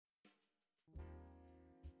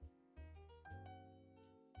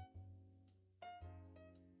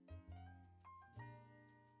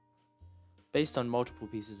Based on multiple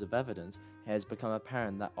pieces of evidence, it has become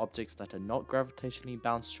apparent that objects that are not gravitationally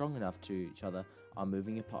bound strong enough to each other are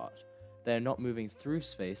moving apart. They are not moving through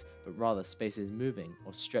space, but rather space is moving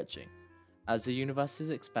or stretching. As the universe is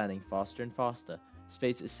expanding faster and faster,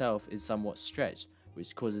 space itself is somewhat stretched,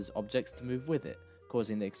 which causes objects to move with it,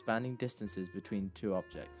 causing the expanding distances between two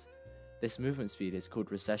objects. This movement speed is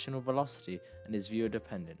called recessional velocity and is viewer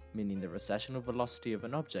dependent, meaning the recessional velocity of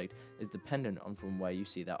an object is dependent on from where you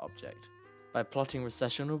see that object. By plotting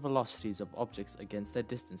recessional velocities of objects against their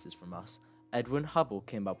distances from us, Edwin Hubble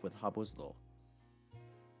came up with Hubble's law.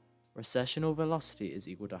 Recessional velocity is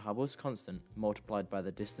equal to Hubble's constant multiplied by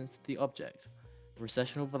the distance to the object.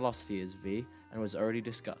 Recessional velocity is v and was already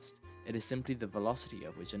discussed. It is simply the velocity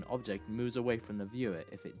at which an object moves away from the viewer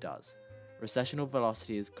if it does. Recessional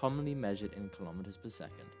velocity is commonly measured in kilometers per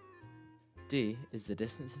second. D is the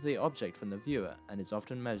distance to the object from the viewer and is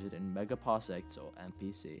often measured in megaparsecs or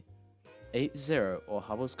MPC. 80, or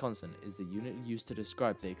Hubble's constant, is the unit used to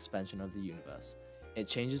describe the expansion of the universe. It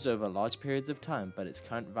changes over large periods of time, but its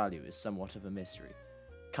current value is somewhat of a mystery.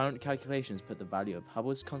 Current calculations put the value of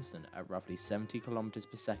Hubble's constant at roughly 70 kilometers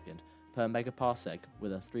per second per megaparsec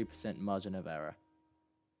with a 3% margin of error.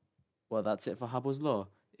 Well, that's it for Hubble's law.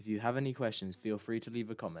 If you have any questions, feel free to leave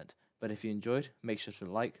a comment, but if you enjoyed, make sure to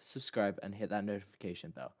like, subscribe, and hit that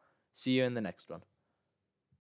notification bell. See you in the next one.